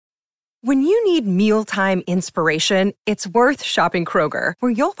When you need mealtime inspiration, it's worth shopping Kroger,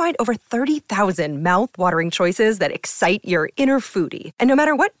 where you'll find over 30,000 mouth-watering choices that excite your inner foodie. And no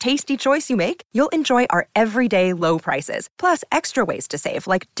matter what tasty choice you make, you'll enjoy our everyday low prices, plus extra ways to save,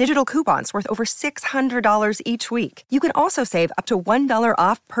 like digital coupons worth over $600 each week. You can also save up to $1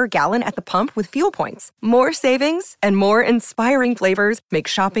 off per gallon at the pump with fuel points. More savings and more inspiring flavors make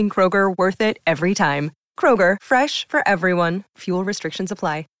shopping Kroger worth it every time. Kroger, fresh for everyone. Fuel restrictions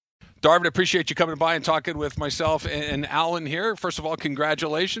apply. Darvin, appreciate you coming by and talking with myself and Alan here. First of all,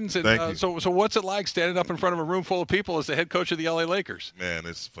 congratulations. And, Thank you. So what's it like standing up in front of a room full of people as the head coach of the LA Lakers? Man,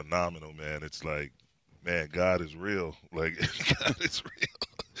 it's phenomenal, man. It's like, man, God is real. Like, God is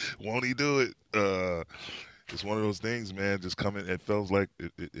real. Won't he do it? It's one of those things, man, just coming. It feels like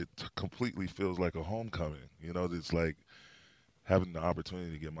it completely feels like a homecoming. You know, it's like having the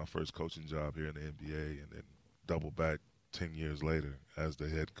opportunity to get my first coaching job here in the NBA and then double back 10 years later as the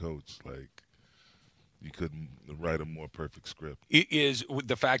head coach. Like, you couldn't write a more perfect script. It is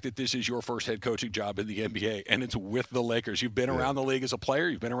the fact that this is your first head coaching job in the NBA, and it's with the Lakers. You've been around the league as a player.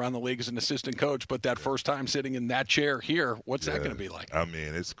 You've been around the league as an assistant coach. But that first time sitting in that chair here, what's that going to be like? I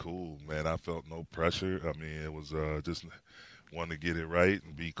mean, it's cool, man. I felt no pressure. I mean, it was just wanting to get it right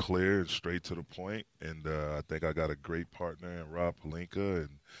and be clear and straight to the point. And I think I got a great partner in Rob Pelinka and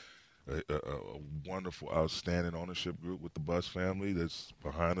a wonderful, outstanding ownership group with the Buss family that's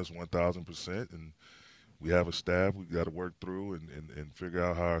behind us 1,000%. And we have a staff we got to work through and figure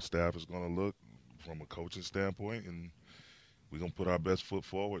out how our staff is going to look from a coaching standpoint. And we're going to put our best foot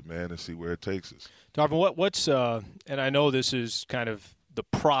forward, man, and see where it takes us. Darvin, what's and I know this is kind of the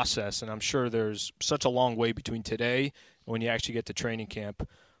process, and I'm sure there's such a long way between today and when you actually get to training camp.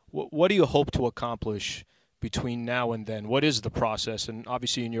 What do you hope to accomplish between now and then? What is the process? And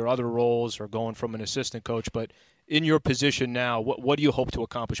obviously in your other roles or going from an assistant coach, but in your position now, what do you hope to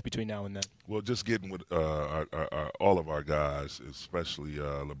accomplish between now and then? Well, just getting with all of our guys, especially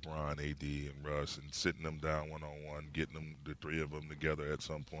LeBron, AD, and Russ, and sitting them down one-on-one, getting them, the three of them together at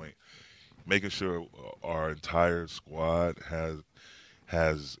some point, making sure our entire squad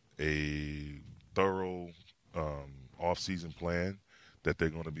has a thorough off-season plan that they're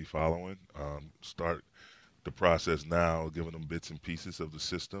going to be following. Start the process now, giving them bits and pieces of the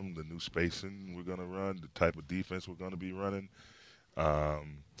system, the new spacing we're going to run, the type of defense we're going to be running,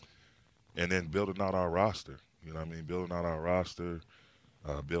 and then building out our roster. You know what I mean? Building out our roster,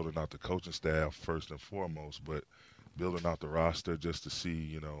 building out the coaching staff first and foremost, but building out the roster just to see,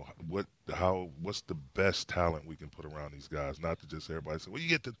 you know, what's the best talent we can put around these guys. Not to just everybody say, well,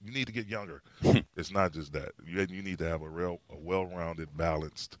 you need to get younger. It's not just that. You need to have a well-rounded,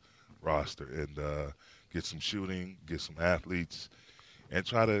 balanced roster and get some shooting, get some athletes, and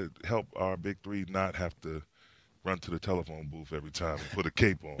try to help our big three not have to run to the telephone booth every time and put a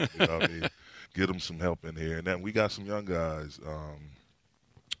cape on. You know what I mean? Get them some help in here. And then we got some young guys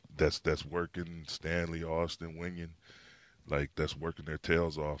that's working, Stanley, Austin, Winion, like that's working their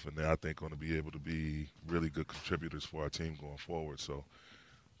tails off, and they're, I think, going to be able to be really good contributors for our team going forward. So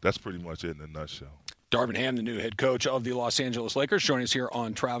that's pretty much it in a nutshell. Darvin Ham, the new head coach of the Los Angeles Lakers, joining us here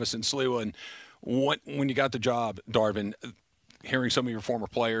on Travis and Sliwa. And when you got the job, Darvin, hearing some of your former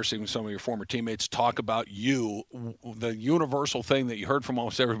players, seeing some of your former teammates talk about you, the universal thing that you heard from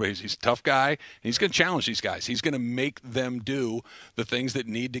almost everybody is he's a tough guy, and he's going to challenge these guys. He's going to make them do the things that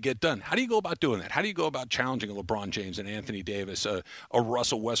need to get done. How do you go about doing that? How do you go about challenging a LeBron James and Anthony Davis, a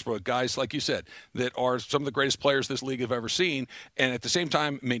Russell Westbrook, guys, like you said, that are some of the greatest players this league have ever seen, and at the same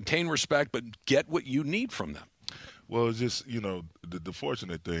time maintain respect but get what you need from them? Well, it's just, you know, the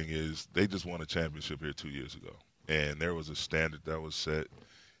fortunate thing is they just won a championship here 2 years ago. And there was a standard that was set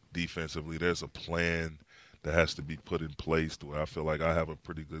defensively. There's a plan that has to be put in place to where I feel like I have a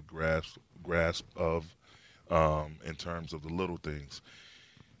pretty good grasp of in terms of the little things.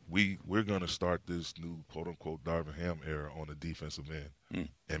 We're going to start this new quote-unquote Darvin Ham era on the defensive end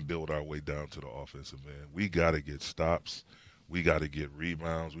and build our way down to the offensive end. We got to get stops. We got to get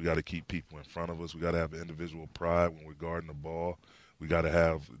rebounds. We got to keep people in front of us. We got to have individual pride when we're guarding the ball. We got to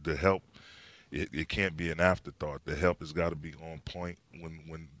have the help. It can't be an afterthought. The help has got to be on point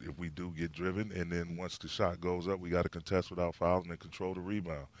if we do get driven. And then once the shot goes up, we got to contest without fouling and control the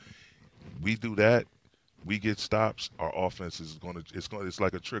rebound. We do that, we get stops. Our offense is it's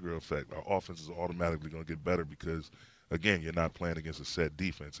like a trigger effect. Our offense is automatically going to get better because, again, you're not playing against a set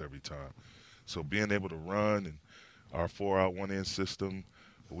defense every time. So being able to run and our 4-out, 1-in system,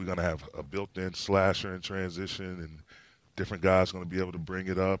 we're going to have a built-in slasher in transition and different guys going to be able to bring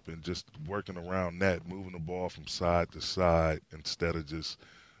it up and just working around that, moving the ball from side to side instead of just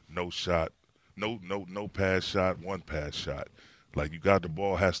no pass shot, one pass shot. Like, the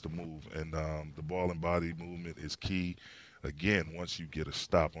ball has to move, and the ball and body movement is key, again, once you get a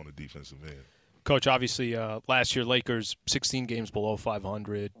stop on the defensive end. Coach, obviously last year Lakers 16 games below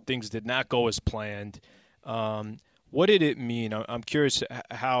 500. Things did not go as planned. What did it mean? I'm curious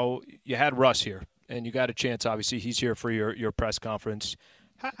how you had Russ here, and you got a chance, obviously, he's here for your press conference.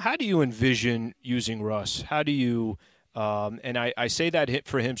 How do you envision using Russ? How do you and I say that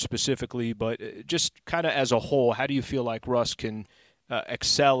for him specifically, but just kind of as a whole, how do you feel like Russ can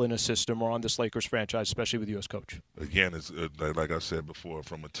excel in a system or on this Lakers franchise, especially with you as coach? Again, it's like I said before,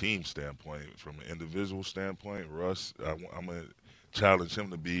 from a team standpoint, from an individual standpoint, Russ, I'm going to challenge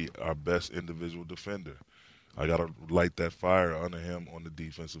him to be our best individual defender. I got to light that fire under him on the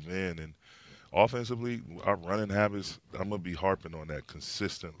defensive end. And offensively, our running habits, I'm going to be harping on that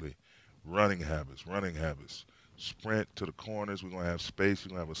consistently. Running habits. Sprint to the corners. We're going to have space. We're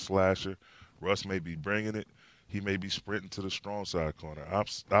going to have a slasher. Russ may be bringing it. He may be sprinting to the strong side corner,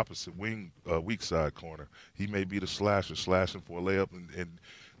 opposite weak side corner. He may be the slasher, slashing for a layup and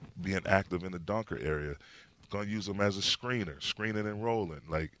being active in the dunker area. Going to use him as a screener, screening and rolling.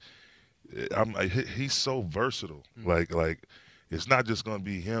 Like, he's so versatile. Mm-hmm. Like it's not just going to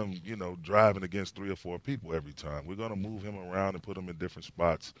be him, driving against 3 or 4 people every time. We're going to move him around and put him in different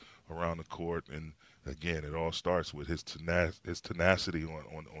spots around the court. And again, it all starts with his tenacity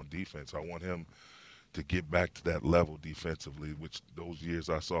on defense. I want him to get back to that level defensively, which those years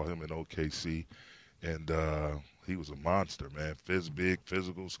I saw him in OKC, and he was a monster, man. Big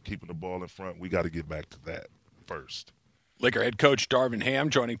physicals, keeping the ball in front. We got to get back to that first. Laker head coach Darvin Ham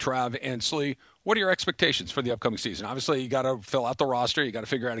joining Trav and Slee. What are your expectations for the upcoming season? Obviously, you got to fill out the roster. You got to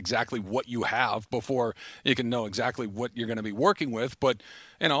figure out exactly what you have before you can know exactly what you're going to be working with. But,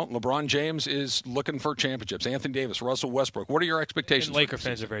 LeBron James is looking for championships. Anthony Davis, Russell Westbrook. What are your expectations? And Laker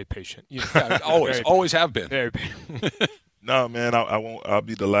fans are very patient. Yeah, always have been. Very patient. No, man, I won't. I'll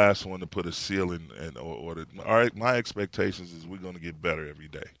be the last one to put a ceiling all right. My expectations is we're going to get better every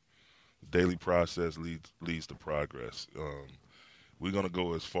day. Daily process leads to progress. We're going to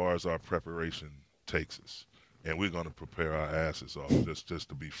go as far as our preparation takes us, and we're going to prepare our asses off, just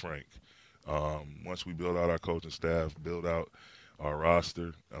to be frank. Once we build out our coaching staff, build out our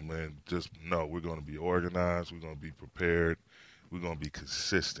roster, just know we're going to be organized, we're going to be prepared, we're going to be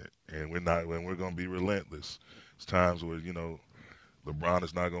consistent, and we're going to be relentless. There's times where, LeBron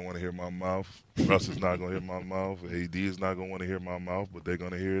is not going to want to hear my mouth. Russ is not going to hear my mouth. AD is not going to want to hear my mouth, but they're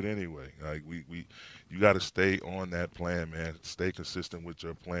going to hear it anyway. Like you got to stay on that plan, man. Stay consistent with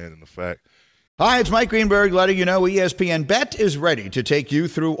your plan and the fact. Hi, it's Mike Greenberg letting you know ESPN Bet is ready to take you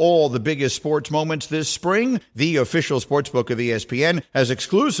through all the biggest sports moments this spring. The official sportsbook of ESPN has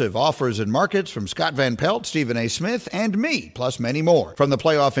exclusive offers and markets from Scott Van Pelt, Stephen A. Smith, and me, plus many more. From the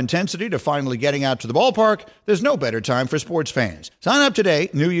playoff intensity to finally getting out to the ballpark, there's no better time for sports fans. Sign up today.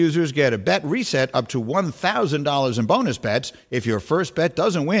 New users get a bet reset up to $1,000 in bonus bets if your first bet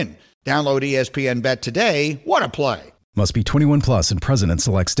doesn't win. Download ESPN Bet today. What a play. Must be 21 plus and present in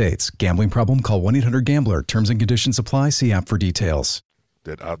select states. Gambling problem? Call 1-800-GAMBLER. Terms and conditions apply. See app for details.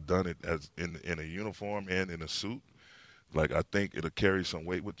 That I've done it as in a uniform and in a suit. Like, I think it'll carry some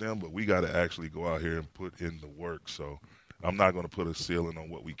weight with them, but we got to actually go out here and put in the work. So I'm not going to put a ceiling on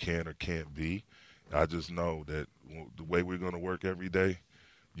what we can or can't be. I just know that the way we're going to work every day,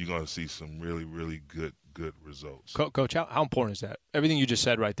 you're going to see some really, really good results. Coach, how important is that? Everything you just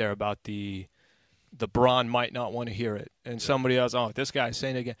said right there about the Bron might not want to hear it, and somebody else, this guy's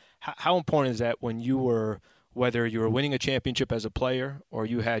saying it again. How important is that when whether you were winning a championship as a player or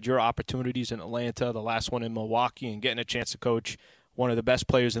you had your opportunities in Atlanta, the last one in Milwaukee, and getting a chance to coach one of the best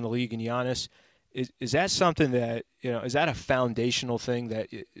players in the league in Giannis? Is that something that, is that a foundational thing that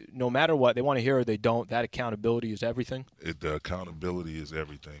no matter what, they want to hear or they don't, that accountability is everything? The accountability is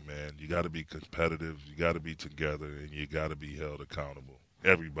everything, man. You got to be competitive, you got to be together, and you got to be held accountable.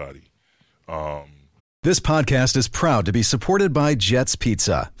 Everybody. This podcast is proud to be supported by Jets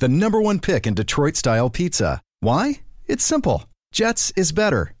Pizza, the #1 pick in Detroit-style pizza. Why? It's simple. Jets is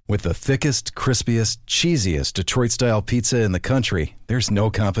better. With the thickest, crispiest, cheesiest Detroit-style pizza in the country, there's no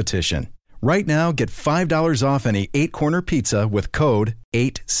competition. Right now, get $5 off any 8-corner pizza with code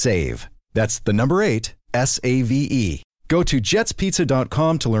 8SAVE. That's the number 8, S-A-V-E. Go to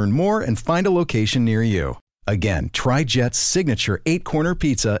jetspizza.com to learn more and find a location near you. Again, try Jet's signature 8-corner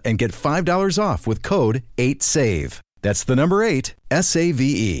pizza and get $5 off with code 8SAVE. That's the number 8,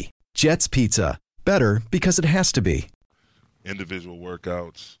 S-A-V-E. Jet's Pizza. Better because it has to be. Individual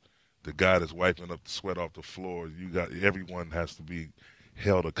workouts, the guy that's wiping up the sweat off the floor, everyone has to be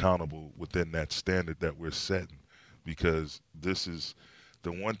held accountable within that standard that we're setting, because this is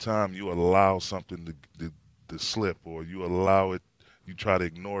the one time you allow something the slip, or you allow it, you try to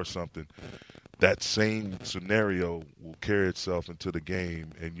ignore something, that same scenario will carry itself into the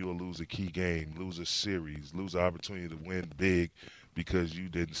game, and you'll lose a key game, lose a series, lose an opportunity to win big because you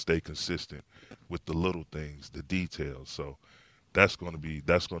didn't stay consistent with the little things, the details. So that's going to be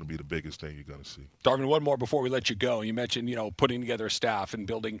the biggest thing you're going to see. Darvin, one more before we let you go. You mentioned, putting together a staff and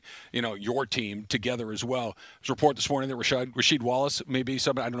building, your team together as well. There's a report this morning that Rasheed Wallace may be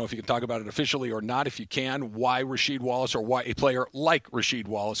somebody. I don't know if you can talk about it officially or not. If you can, why Rasheed Wallace, or why a player like Rasheed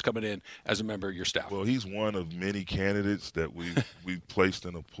Wallace coming in as a member of your staff? Well, he's one of many candidates that we've placed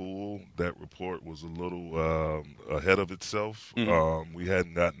in a pool. That report was a little ahead of itself. Mm-hmm. We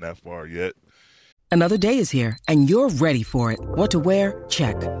hadn't gotten that far yet. Another day is here, and you're ready for it. What to wear?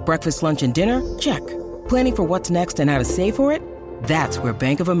 Check. Breakfast, lunch, and dinner? Check. Planning for what's next and how to save for it? That's where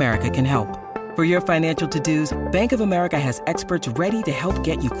Bank of America can help. For your financial to-dos, Bank of America has experts ready to help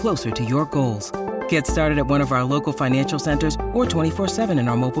get you closer to your goals. Get started at one of our local financial centers or 24/7 in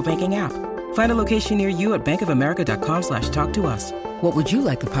our mobile banking app. Find a location near you at bankofamerica.com/talktous. What would you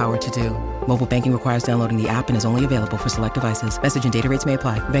like the power to do? Mobile banking requires downloading the app and is only available for select devices. Message and data rates may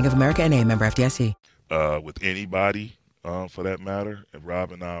apply. Bank of America N.A., member FDIC. With anybody, for that matter. And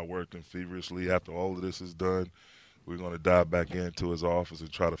Rob and I are working feverishly. After all of this is done, we're going to dive back into his office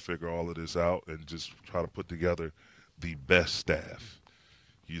and try to figure all of this out and just try to put together the best staff.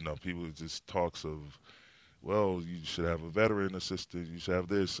 People just talks of, well, you should have a veteran assistant, you should have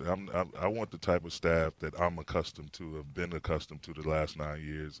this. I want the type of staff that I'm accustomed to, have been accustomed to the last 9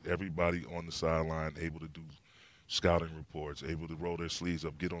 years. Everybody on the sideline able to do scouting reports, able to roll their sleeves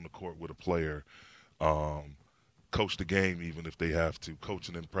up, get on the court with a player, coach the game even if they have to,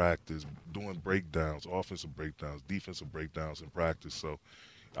 coaching in practice, doing breakdowns, offensive breakdowns, defensive breakdowns in practice. So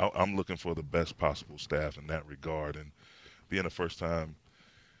I'm looking for the best possible staff in that regard. And being a first-time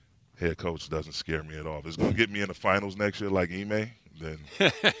head coach doesn't scare me at all. If it's going to get me in the finals next year like Ime, then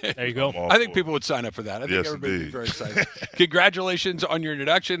there you go. I think people would sign up for that. I think everybody would be very excited. Congratulations on your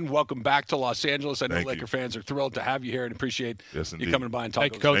introduction. Welcome back to Los Angeles. I know Laker fans are thrilled to have you here and appreciate you coming by and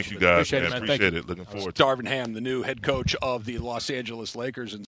talking. Thank you, Coach. Thank you, guys. Appreciate it, man. Appreciate it. Looking forward to it. Darvin Ham, the new head coach of the Los Angeles Lakers. And